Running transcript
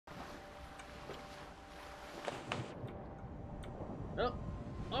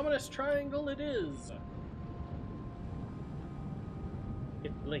ominous triangle it is!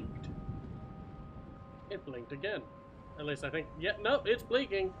 It blinked. It blinked again. At least I think. Yeah, no, it's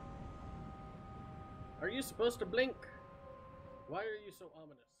blinking! Are you supposed to blink? Why are you so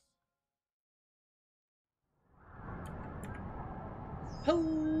ominous?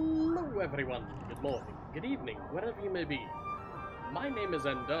 Hello everyone! Good morning, good evening, wherever you may be. My name is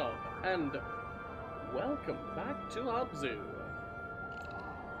Endov, and welcome back to Abzû.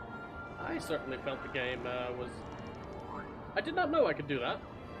 I certainly felt the game was... I did not know I could do that.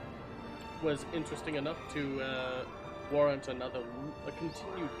 Was interesting enough to warrant a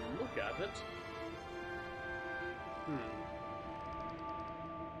continued look at it.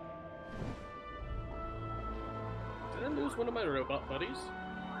 Did I lose one of my robot buddies?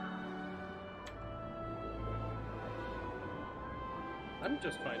 I'm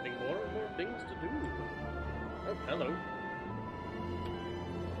just finding more and more things to do. Oh, hello.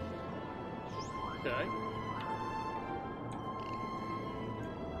 Okay.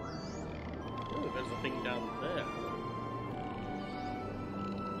 Oh, there's a thing down there.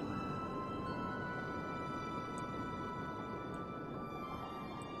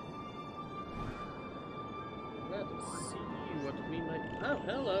 Let's see what we might... Oh,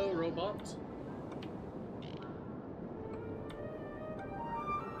 hello, robot.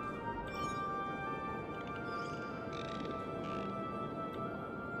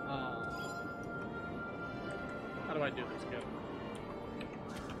 How do I do this again?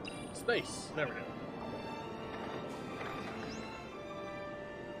 Space. There we go.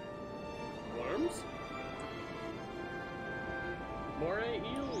 Worms? Moray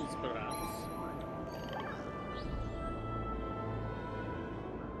eels, perhaps.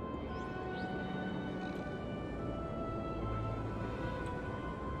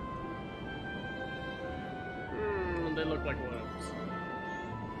 They look like worms.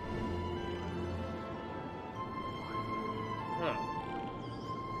 Huh.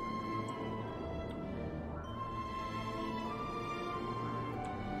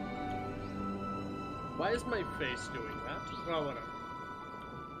 Why is my face doing that? Well, whatever.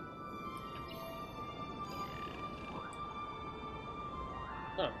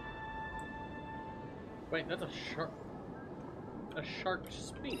 Huh. Wait, that's a shark. A shark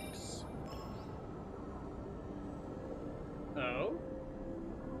sphinx. Oh?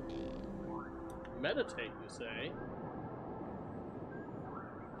 Meditate, you say?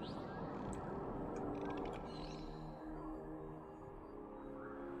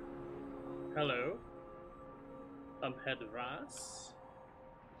 Hello? Head Ras.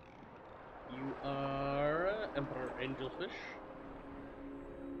 You are Emperor Angelfish.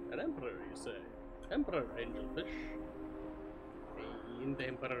 An Emperor, you say? Emperor Angelfish. And the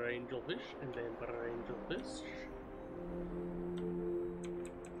Emperor Angelfish, and the Emperor Angelfish.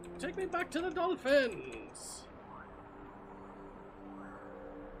 Take me back to the dolphins!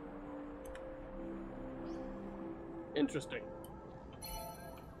 Interesting.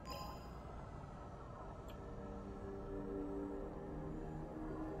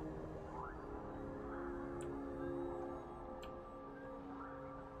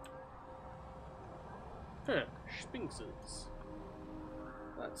 Huh, sphinxes.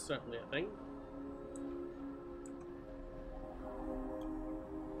 That's certainly a thing.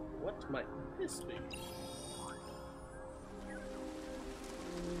 What might this be?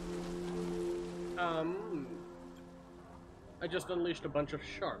 I just unleashed a bunch of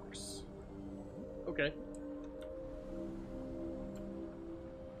sharks. Okay.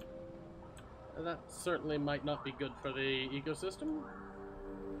 That certainly might not be good for the ecosystem.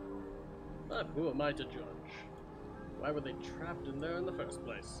 But who am I to judge? Why were they trapped in there in the first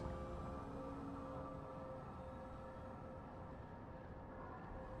place?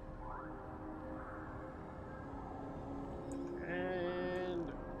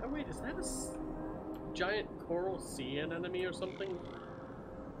 And... oh wait, is that a giant coral sea anemone or something?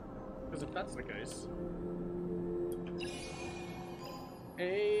 Because if that's the case...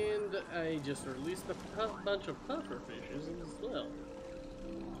 and I just released a bunch of pufferfishes as well.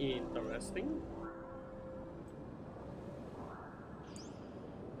 Interesting.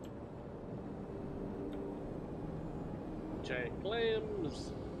 Giant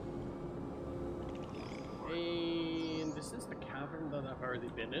clams. And is this the cavern that I've already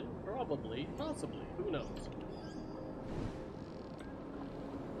been in? Probably. Possibly. Who knows?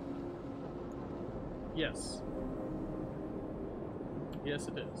 Yes. Yes,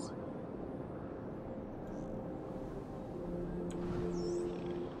 it is.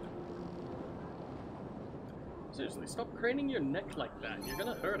 Seriously, stop craning your neck like that. You're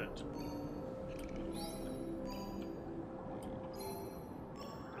gonna hurt it.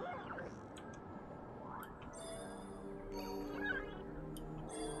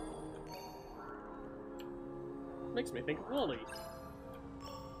 Makes me think of Wally.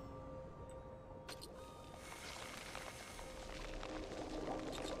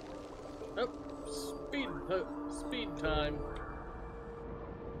 Oh, speed time.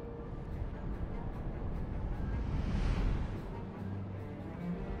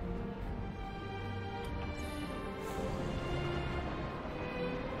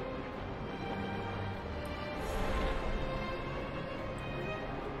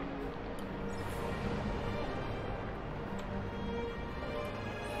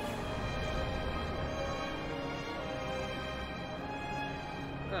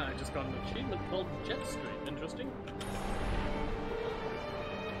 I just got an achievement called Jet Street. Interesting.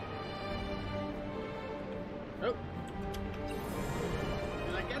 Oh.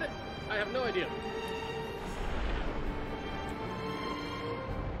 Did I get it? I have no idea.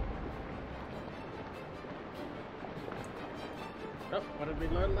 Oh, what did we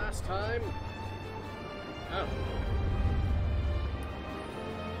learn last time? Oh.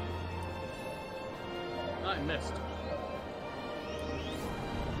 I missed.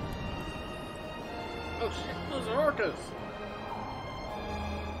 Oh shit, those are orcas!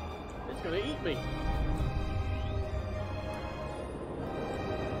 It's gonna eat me!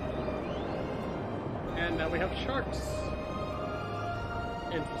 And now we have sharks!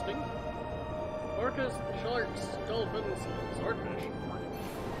 Interesting. Orcas, sharks, dolphins, swordfish.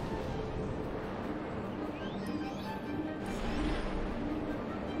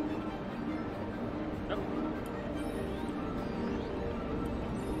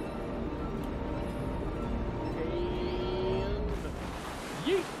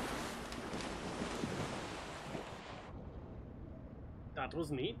 That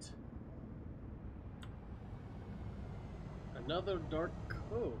was neat. Another dark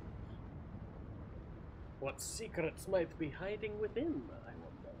cove. What secrets might be hiding within, I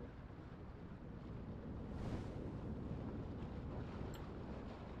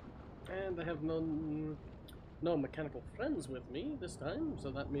wonder. And I have no mechanical friends with me this time,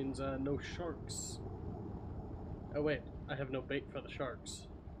 so that means no sharks. Oh wait, I have no bait for the sharks.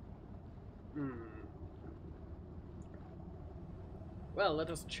 Well, let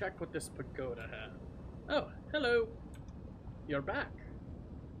us check what this pagoda has. Oh, hello! You're back.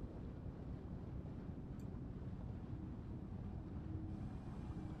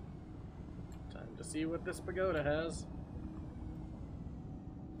 Time to see what this pagoda has.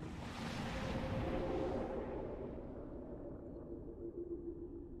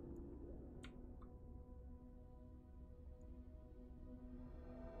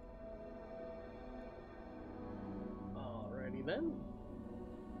 Alrighty then.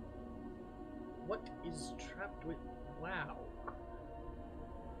 What is trapped with... Wow.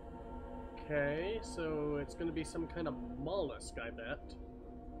 Okay, so it's gonna be some kind of mollusk, I bet.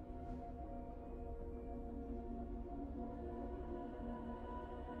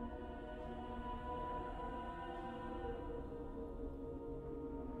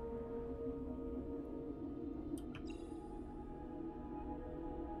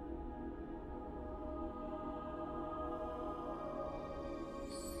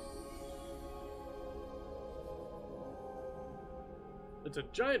 It's a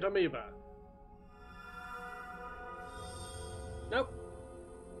giant amoeba. Nope.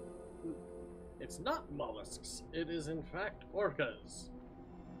 It's not mollusks. It is in fact orcas.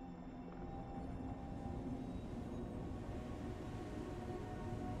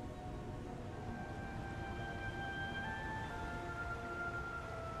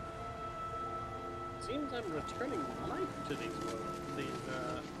 Seems I'm returning life to these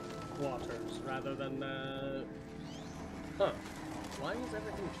waters rather than huh. Why is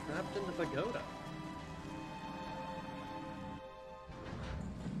everything trapped in the pagoda?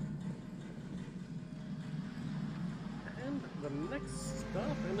 And the next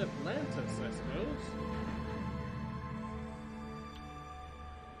stop in Atlantis, I suppose.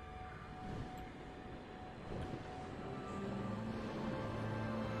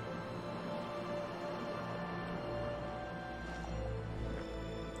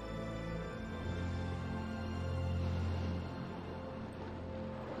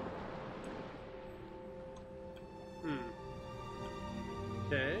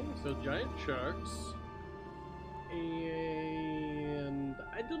 Okay, so giant sharks, and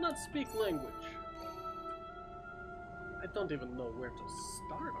I do not speak language. I don't even know where to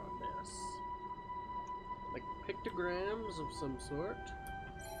start on this. Like pictograms of some sort.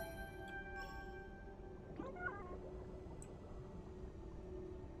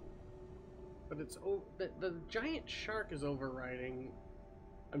 But it's the giant shark is overriding.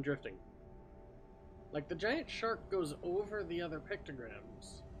 I'm drifting. Like, the giant shark goes over the other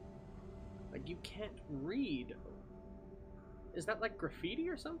pictograms. Like, you can't read Is that like graffiti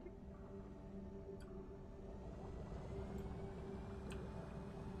or something?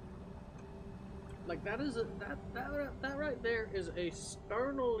 Like that is that right there is a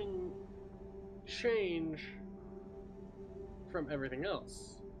startling change from everything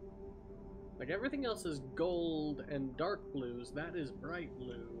else. Like everything else is gold and dark blues, that is bright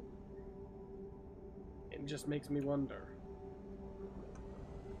blue. It just makes me wonder.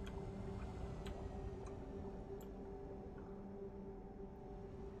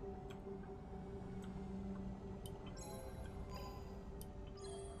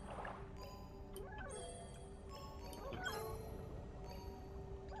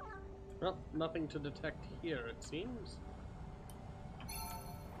 Well, nothing to detect here, it seems.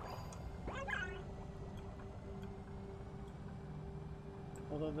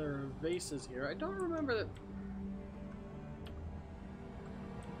 Although there are vases here. I don't remember that...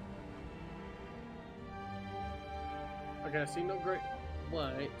 Okay, I see no great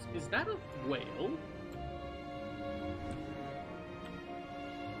lights. Is that a whale?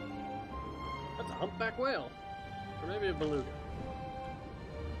 That's a humpback whale. Or maybe a beluga.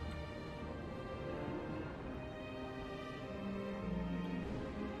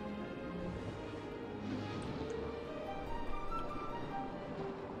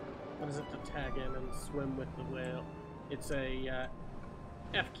 What is it to tag in and swim with the whale? It's a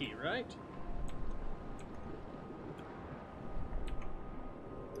F key, right?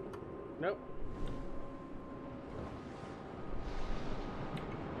 Nope.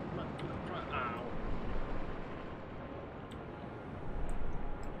 Ow.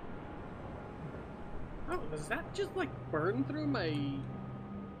 Oh, does that just like burn through my...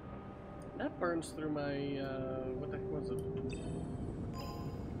 That burns through my, what the heck was it?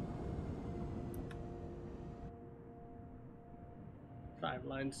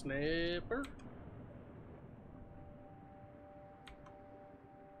 Five-line sniper.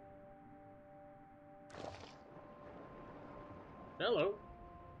 Hello.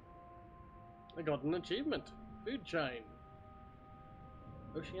 I got an achievement. Food chain.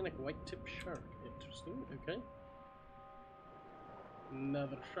 Oceanic white-tip shark. Interesting. Okay.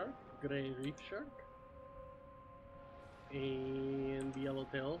 Another shark. Grey reef shark. And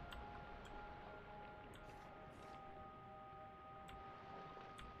yellowtail.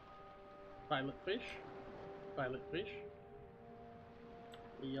 Pilot fish. Pilot fish.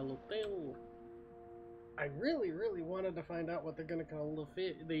 Yellowtail. I really, really wanted to find out what they're gonna call the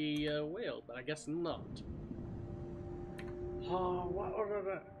whale, but I guess not. Oh, what?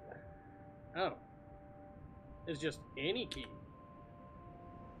 Oh. It's just any key.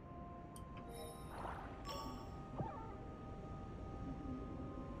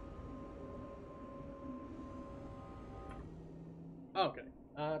 Okay.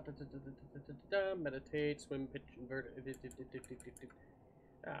 Meditate, swim, pitch, invert.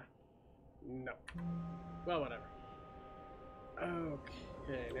 Ah. No. Well, whatever.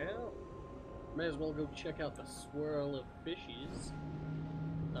 Okay, now. May as well go check out the swirl of fishies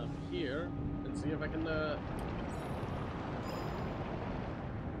up here and see if I can,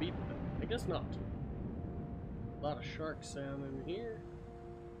 beat them. I guess not. A lot of shark sound in here.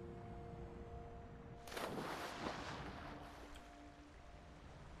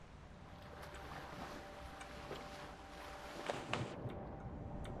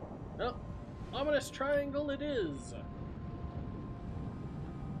 Oh, ominous triangle it is!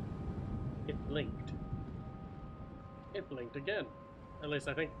 It blinked. It blinked again. At least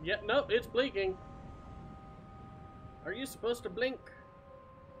I think... Yeah, no, it's blinking! Are you supposed to blink?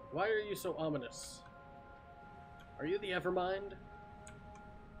 Why are you so ominous? Are you the Evermind?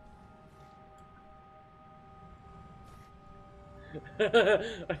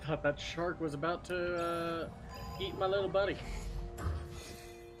 I thought that shark was about to eat my little buddy.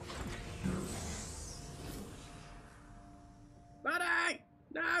 Buddy!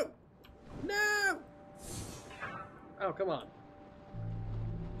 No! No! Oh, come on.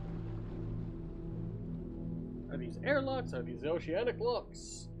 Are these airlocks? Are these oceanic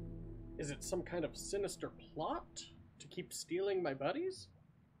locks? Is it some kind of sinister plot to keep stealing my buddies?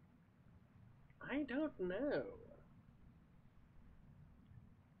 I don't know.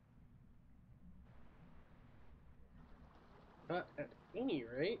 But at any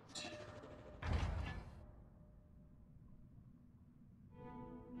rate...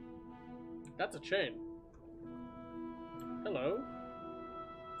 That's a chain. Hello.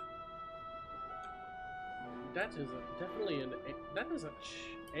 That is definitely an... That is a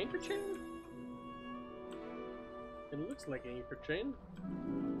anchor chain? It looks like an anchor chain.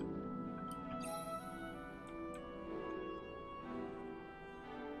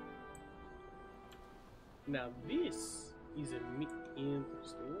 Now this Is it me?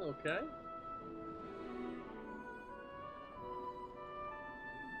 Interesting. Okay.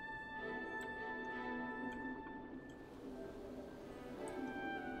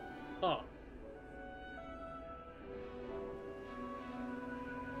 Huh.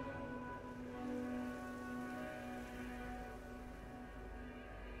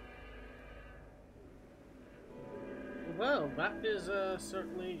 Well, that is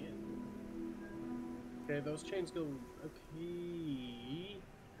certainly. Okay, those chains go. Okay.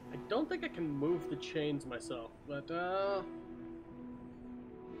 I don't think I can move the chains myself, but oh,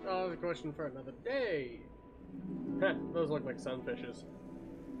 the question for another day. Heh, those look like sunfishes.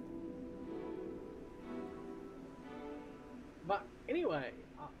 But anyway,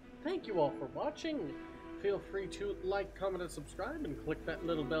 thank you all for watching. Feel free to like, comment, and subscribe, and click that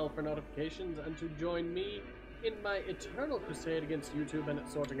little bell for notifications, and to join me in my eternal crusade against YouTube and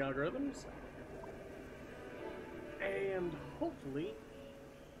its sorting algorithms. And hopefully,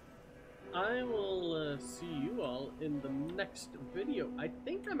 I will see you all in the next video. I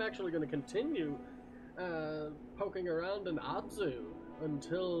think I'm actually going to continue poking around in Abzû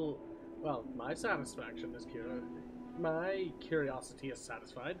until, well, my curiosity is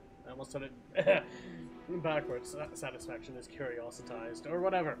satisfied. I almost said it backwards. Satisfaction is curiositized, or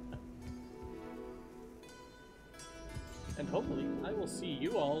whatever. And hopefully, I will see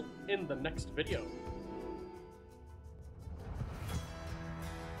you all in the next video.